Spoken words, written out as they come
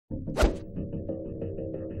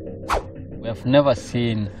We have never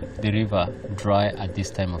seen the river dry at this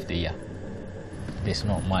time of the year. There's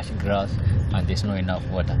not much grass and there's not enough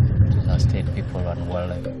water to sustain people and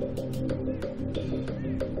wildlife.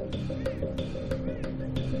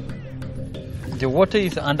 The water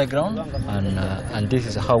is underground, and this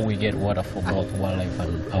is how we get water for both wildlife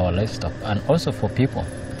and our livestock, and also for people.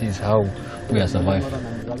 This is how we are surviving.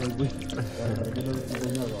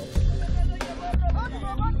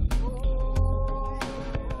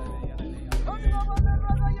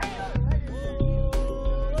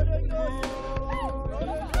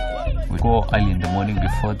 We go early in the morning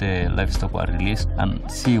before the livestock are released and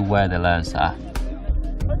see where the lions are.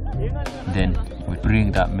 Then we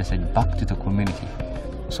bring that message back to the community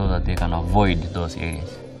so that they can avoid those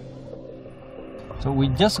areas. So we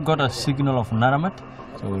just got a signal of Naramat,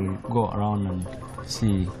 so we'll go around and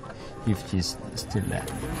see if she's still there.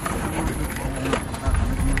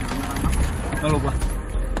 Hello, bro.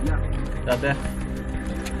 Is that there?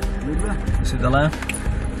 You see the lion?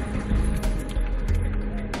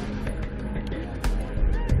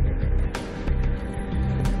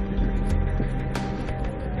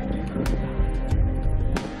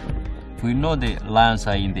 We know the lions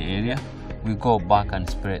are in the area. We go back and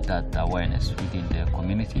spread that awareness within the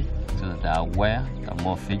community so that they're aware, they're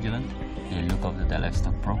more vigilant, they look after their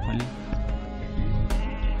livestock properly.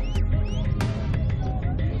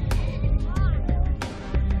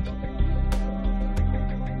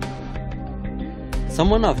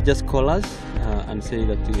 Someone have just called us and say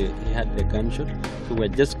that he had a gunshot. So we're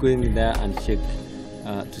just going there and check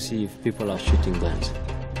to see if people are shooting guns.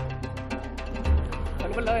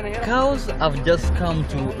 Cows have just come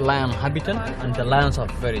to lion habitat and the lions are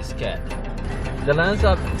very scared. The lions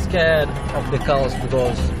are scared of the cows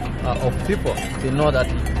because of people. They know that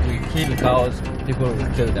if we kill cows, people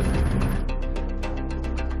will kill them.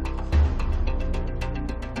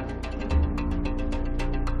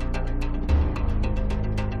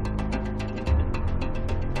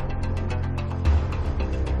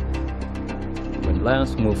 When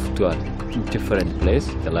lions move to a different place,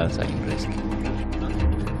 the lions are in risk.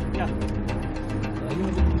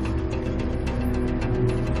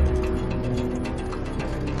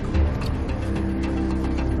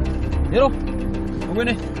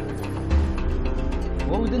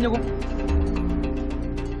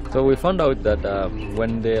 So we found out that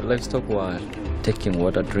when the livestock were taking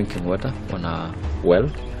water, drinking water on a well,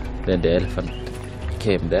 then the elephant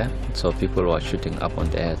came there. So people were shooting up on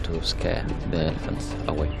the air to scare the elephants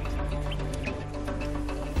away.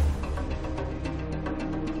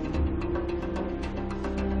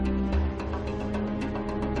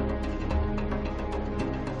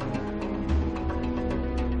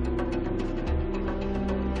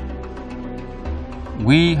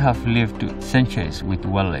 We have lived centuries with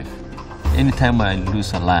wildlife. Anytime I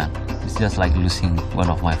lose a lion, it's just like losing one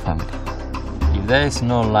of my family. If there is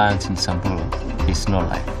no lions in Samburu, it's no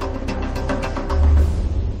life.